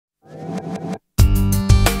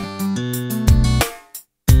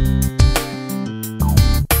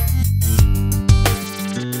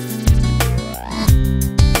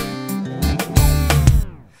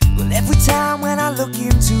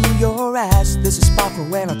there's a spark from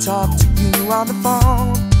when I talk to you on the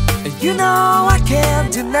phone. And you know I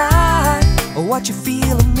can't deny what you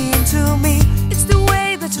feel and mean to me. It's the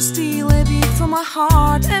way that you steal a beat from my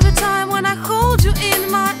heart every time when I hold you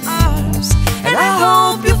in my arms. And I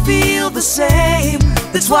hope you feel the same.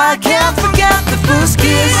 That's why I can't forget the first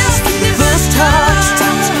kiss, the first touch.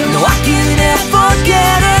 No, I can never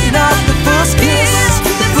get enough. The first kiss,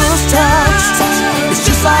 the first touch. It's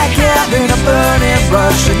just like having a burning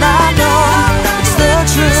brush. And I know it's the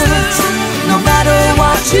truth. No matter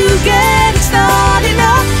what you get, it's not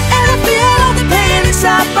enough. And I feel all the pain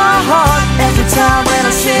inside my heart every time when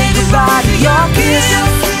I say goodbye to your kiss,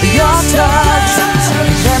 your touch.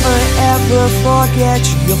 Never ever forget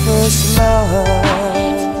your first love.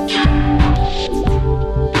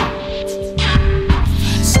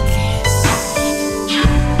 First kiss.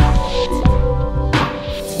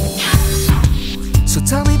 So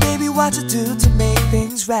tell me, baby, what to do to make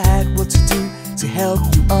things right. What to do to help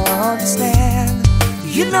you understand.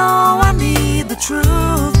 You know I need the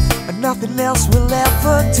truth, and nothing else will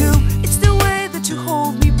ever do. It's the way that you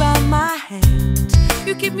hold me by my hand.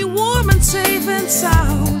 You keep me warm and safe and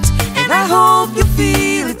sound. And I hope you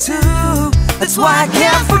feel it too. That's why I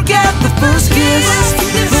can't forget the first kiss,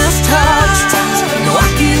 the first touch. No, I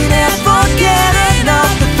can never get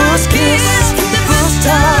enough. The first kiss, the first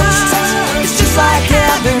touch. It's just like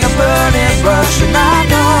having a burning brush. And I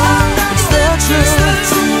know it's the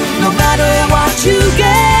truth. No matter what you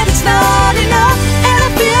get, it's not enough. And I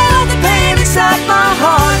feel the pain inside my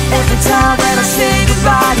heart every time when I say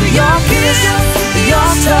goodbye to your kiss,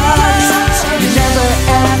 your touch. You never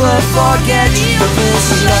ever forget your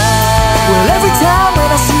first love. Well, every time when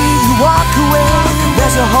I see you walk away,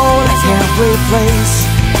 there's a hole I can't replace.